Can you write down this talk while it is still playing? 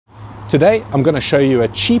Today, I'm going to show you a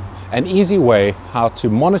cheap and easy way how to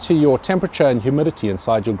monitor your temperature and humidity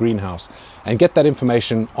inside your greenhouse and get that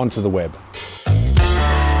information onto the web.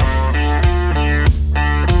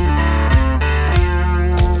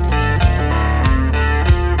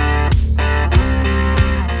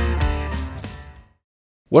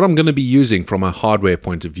 What I'm going to be using from a hardware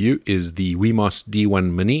point of view is the WeMOS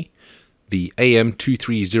D1 Mini, the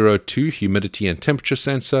AM2302 humidity and temperature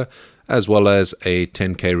sensor, as well as a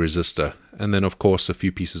 10K resistor, and then of course a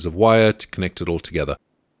few pieces of wire to connect it all together.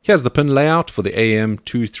 Here's the pin layout for the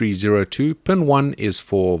AM2302. Pin 1 is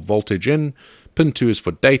for voltage in, pin 2 is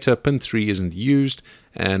for data, pin 3 isn't used,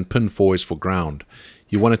 and pin 4 is for ground.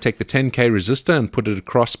 You want to take the 10K resistor and put it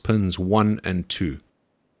across pins 1 and 2.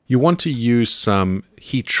 You want to use some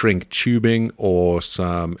heat shrink tubing or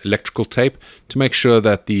some electrical tape to make sure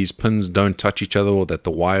that these pins don't touch each other or that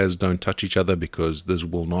the wires don't touch each other, because this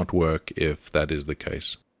will not work if that is the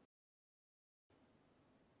case.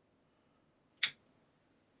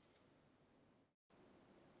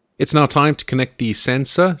 It's now time to connect the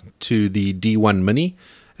sensor to the D1 Mini,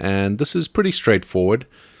 and this is pretty straightforward.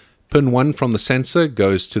 Pin 1 from the sensor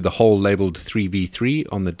goes to the hole labeled 3v3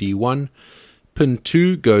 on the D1. Pin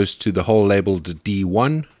 2 goes to the hole labeled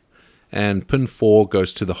D1, and pin 4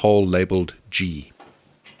 goes to the hole labeled G.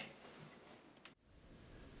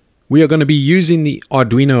 We are going to be using the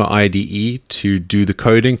Arduino Ide to do the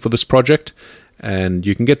coding for this project, and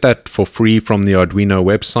you can get that for free from the Arduino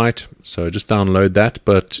website, so just download that.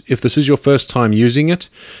 But if this is your first time using it,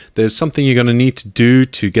 there's something you're going to need to do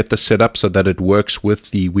to get this set up so that it works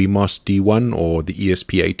with the WeMOS D1 or the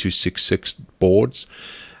ESP8266 boards.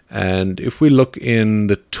 And if we look in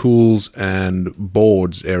the tools and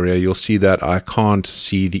boards area, you'll see that I can't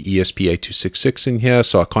see the ESP8266 in here,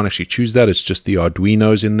 so I can't actually choose that. It's just the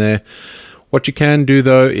Arduinos in there. What you can do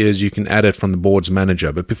though is you can add it from the boards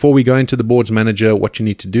manager. But before we go into the boards manager, what you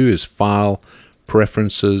need to do is File,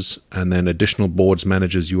 Preferences, and then Additional Boards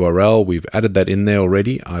Managers URL. We've added that in there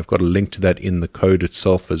already. I've got a link to that in the code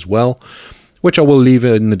itself as well, which I will leave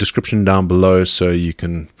in the description down below so you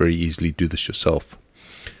can very easily do this yourself.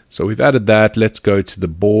 So we've added that. Let's go to the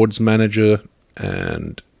boards manager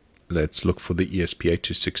and let's look for the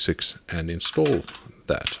ESP8266 and install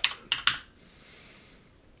that.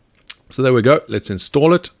 So there we go. Let's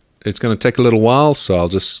install it. It's going to take a little while, so I'll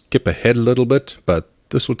just skip ahead a little bit, but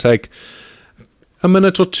this will take a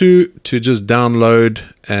minute or two to just download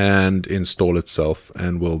and install itself,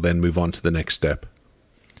 and we'll then move on to the next step.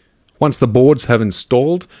 Once the boards have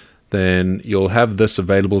installed, then you'll have this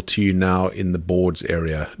available to you now in the boards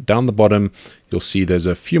area. Down the bottom, you'll see there's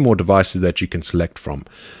a few more devices that you can select from.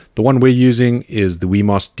 The one we're using is the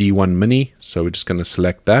WeMOS D1 Mini, so we're just going to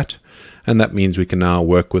select that, and that means we can now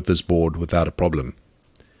work with this board without a problem.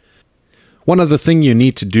 One other thing you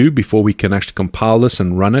need to do before we can actually compile this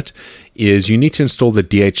and run it is you need to install the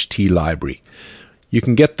Dht library. You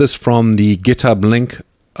can get this from the GitHub link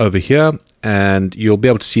over here, and you'll be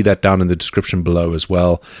able to see that down in the description below as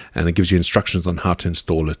well, and it gives you instructions on how to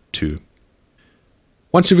install it too.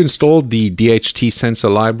 Once you've installed the Dht sensor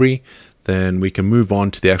library, then we can move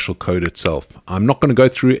on to the actual code itself. I'm not going to go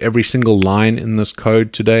through every single line in this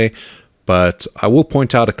code today, but I will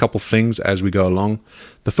point out a couple things as we go along.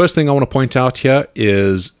 The first thing I want to point out here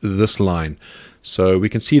is this line. So we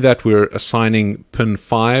can see that we're assigning pin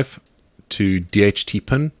 5 to Dht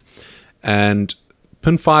pin, and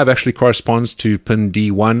pin 5 actually corresponds to pin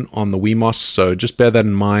D1 on the WeMOS, so just bear that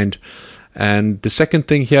in mind. And the second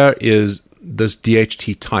thing here is this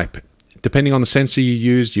Dht type. Depending on the sensor you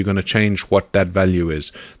use, you're going to change what that value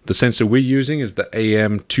is. The sensor we're using is the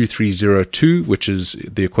AM2302, which is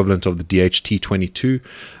the equivalent of the Dht22.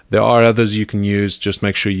 There are others you can use, just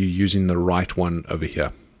make sure you're using the right one over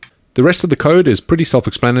here. The rest of the code is pretty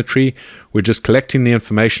self-explanatory. We're just collecting the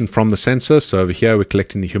information from the sensor. So over here, we're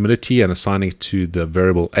collecting the humidity and assigning it to the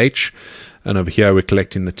variable H. And over here, we're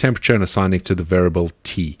collecting the temperature and assigning it to the variable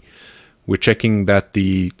T. We're checking that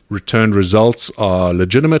the returned results are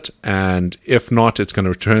legitimate, and if not, it's going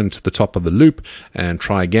to return to the top of the loop and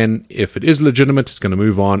try again. If it is legitimate, it's going to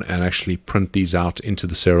move on and actually print these out into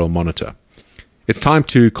the serial monitor. It's time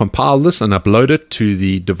to compile this and upload it to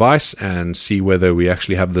the device and see whether we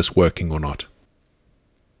actually have this working or not.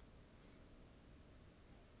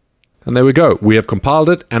 And there we go. We have compiled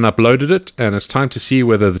it and uploaded it, and it's time to see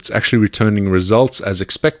whether it's actually returning results as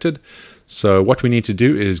expected. So what we need to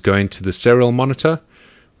do is go into the serial monitor,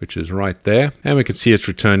 which is right there, and we can see it's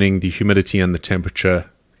returning the humidity and the temperature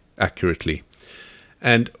accurately.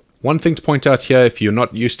 And one thing to point out here, if you're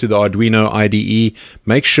not used to the Arduino IDE,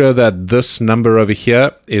 make sure that this number over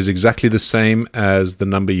here is exactly the same as the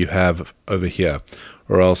number you have over here.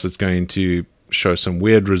 or else it's going to show some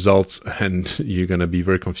weird results and you're going to be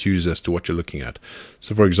very confused as to what you're looking at.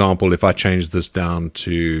 So for example, if I change this down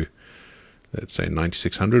to, let's say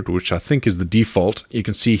 9600, which I think is the default, you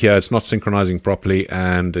can see here it's not synchronizing properly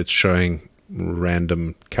and it's showing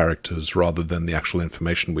random characters rather than the actual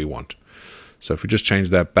information we want. So if we just change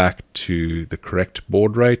that back to the correct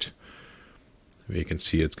baud rate, you can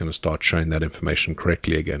see it's going to start showing that information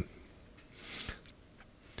correctly again.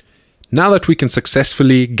 Now that we can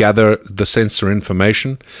successfully gather the sensor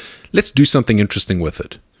information, let's do something interesting with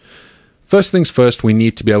it. First things first, we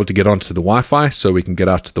need to be able to get onto the Wi-Fi so we can get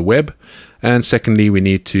out to the web. And secondly, we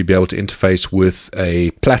need to be able to interface with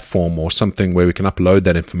a platform or something where we can upload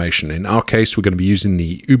that information. In our case, we're going to be using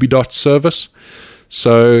the Dht service.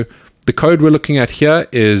 So the code we're looking at here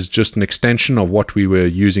is just an extension of what we were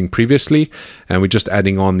using previously, and we're just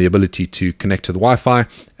adding on the ability to connect to the Wi-Fi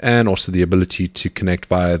and also the ability to connect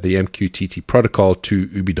via the MQTT protocol to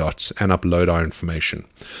Dht and upload our information.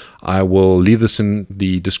 I will leave this in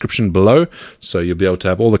the description below, so you'll be able to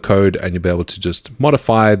have all the code and you'll be able to just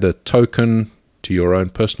modify the token to your own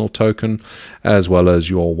personal token, as well as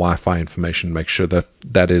your Wi-Fi information. Make sure that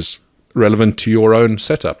that is relevant to your own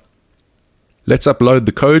setup. Let's upload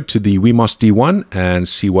the code to the Wemos D1 and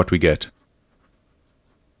see what we get.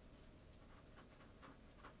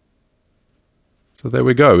 So there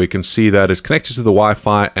we go. We can see that it's connected to the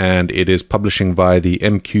Wi-Fi and it is publishing via the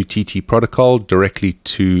MQTT protocol directly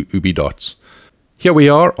to Dht. Here we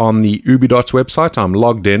are on the Dht website. I'm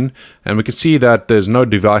logged in and we can see that there's no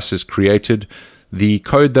devices created. The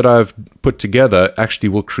code that I've put together actually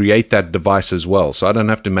will create that device as well, so I don't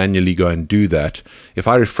have to manually go and do that. If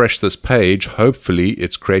I refresh this page, hopefully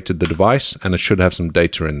it's created the device and it should have some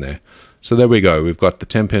data in there. So there we go. We've got the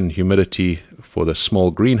temp and humidity for the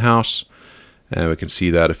small greenhouse, and we can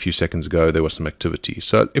see that a few seconds ago there was some activity.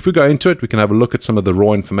 So if we go into it, we can have a look at some of the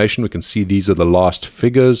raw information. We can see these are the last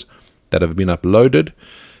figures that have been uploaded,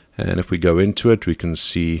 and if we go into it, we can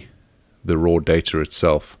see the raw data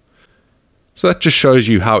itself. So that just shows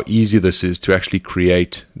you how easy this is to actually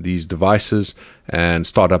create these devices and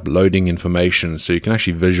start uploading information, so you can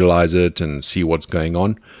actually visualize it and see what's going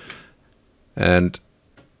on. And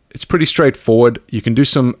it's pretty straightforward. You can do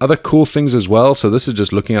some other cool things as well. So this is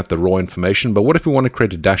just looking at the raw information, but what if we want to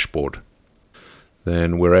create a dashboard?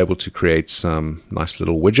 Then we're able to create some nice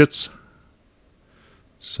little widgets.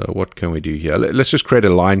 So what can we do here? Let's just create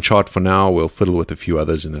a line chart for now. We'll fiddle with a few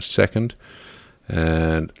others in a second.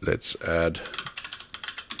 And let's add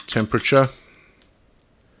temperature.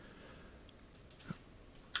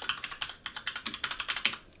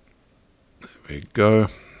 There we go.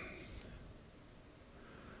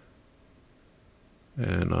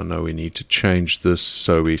 And I know we need to change this,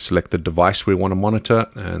 so we select the device we want to monitor,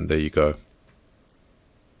 and there you go.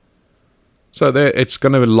 So there, it's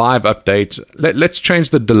going to live update. Let's change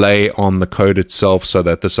the delay on the code itself so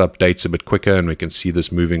that this updates a bit quicker and we can see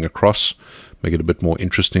this moving across. Make it a bit more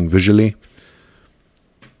interesting visually.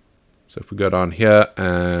 So if we go down here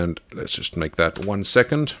and let's just make that 1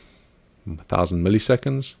 second, 1000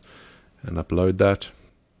 milliseconds, and upload that.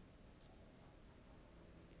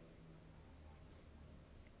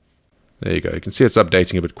 There you go. You can see it's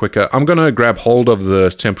updating a bit quicker. I'm going to grab hold of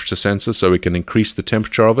the temperature sensor so we can increase the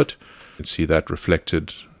temperature of it. You can see that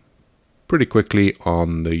reflected pretty quickly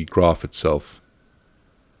on the graph itself.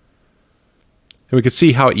 And we can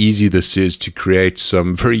see how easy this is to create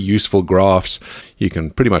some very useful graphs. You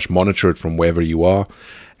can pretty much monitor it from wherever you are.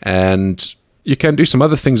 And you can do some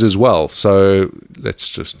other things as well. So I'm going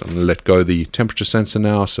to let go of the temperature sensor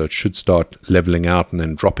now, so it should start leveling out and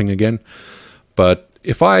then dropping again. But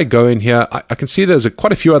if I go in here, I can see there's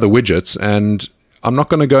quite a few other widgets, and I'm not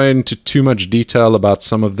going to go into too much detail about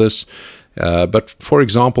some of this. But for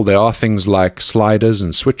example, there are things like sliders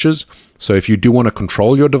and switches. So if you do want to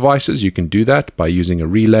control your devices, you can do that by using a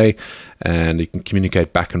relay, and you can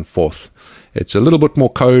communicate back and forth. It's a little bit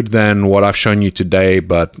more code than what I've shown you today,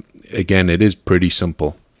 but again, it is pretty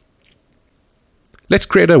simple. Let's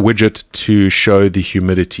create a widget to show the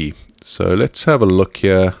humidity. So let's have a look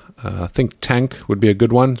here. I think tank would be a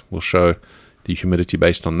good one. We'll show the humidity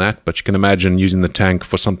based on that, but you can imagine using the tank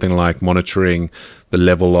for something like monitoring the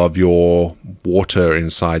level of your water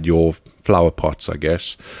inside your flower pots, I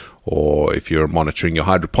guess. Or if you're monitoring your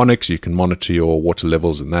hydroponics, you can monitor your water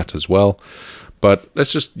levels in that as well. But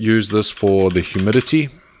let's just use this for the humidity.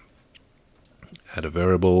 Add a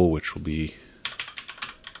variable, which will be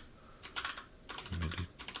humidity.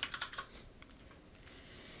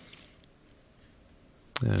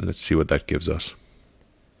 And let's see what that gives us.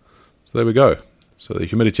 So there we go. So the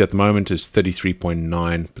humidity at the moment is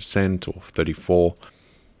 33.9% or 34%.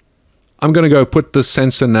 I'm going to go put this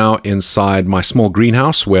sensor now inside my small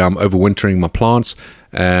greenhouse where I'm overwintering my plants,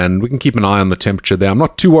 and we can keep an eye on the temperature there. I'm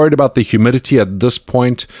not too worried about the humidity at this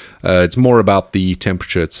point. It's more about the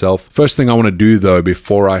temperature itself. First thing I want to do though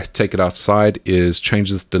before I take it outside is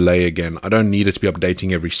change this delay again. I don't need it to be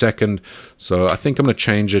updating every second, so I think I'm going to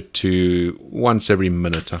change it to once every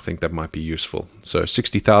minute. I think that might be useful. So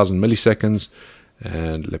 60,000 milliseconds,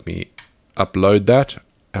 and let me upload that,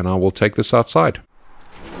 and I will take this outside.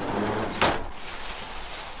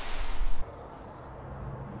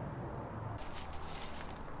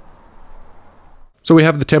 So we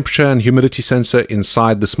have the temperature and humidity sensor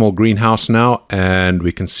inside the small greenhouse now, and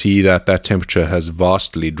we can see that that temperature has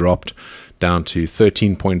vastly dropped down to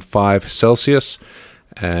 13.5 Celsius.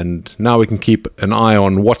 And now we can keep an eye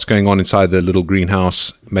on what's going on inside the little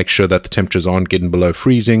greenhouse, make sure that the temperatures aren't getting below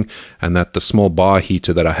freezing, and that the small bar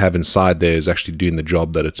heater that I have inside there is actually doing the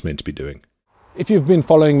job that it's meant to be doing. If you've been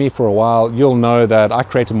following me for a while, you'll know that I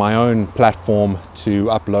created my own platform to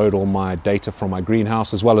upload all my data from my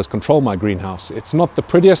greenhouse as well as control my greenhouse. It's not the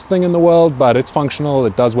prettiest thing in the world, but it's functional,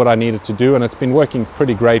 it does what I need it to do, and it's been working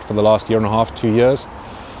pretty great for the last year and a half, 2 years.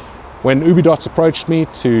 When Ubidots approached me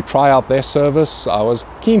to try out their service, I was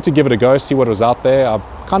keen to give it a go, see what was out there. I've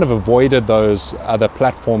kind of avoided those other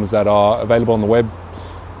platforms that are available on the web,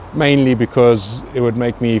 mainly because it would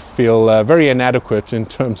make me feel very inadequate in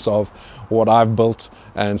terms of what I've built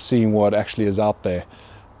and seeing what actually is out there.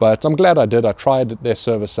 But I'm glad I did. I tried their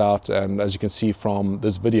service out, and as you can see from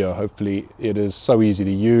this video, hopefully it is so easy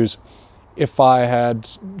to use. If I had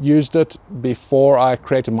used it before I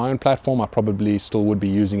created my own platform, I probably still would be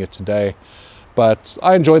using it today. But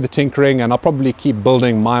I enjoy the tinkering, and I'll probably keep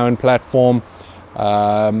building my own platform.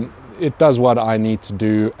 It does what I need to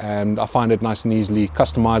do, and I find it nice and easily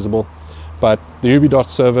customizable. But the Ubidots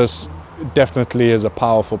service definitely is a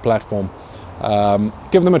powerful platform.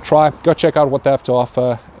 Give them a try, go check out what they have to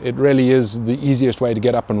offer. It really is the easiest way to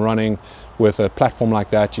get up and running with a platform like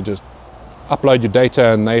that. You just upload your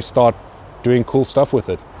data and they start doing cool stuff with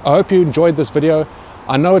it. I hope you enjoyed this video.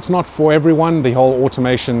 I know it's not for everyone, the whole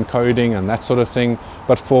automation, coding and that sort of thing,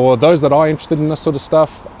 but for those that are interested in this sort of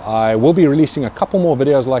stuff, I will be releasing a couple more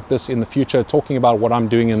videos like this in the future, talking about what I'm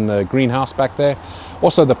doing in the greenhouse back there.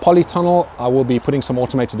 Also the polytunnel, I will be putting some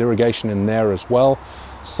automated irrigation in there as well.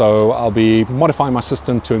 So I'll be modifying my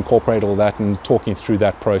system to incorporate all that and talking through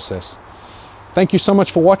that process. Thank you so much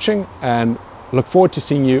for watching, and look forward to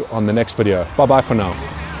seeing you on the next video. Bye bye for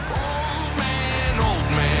now.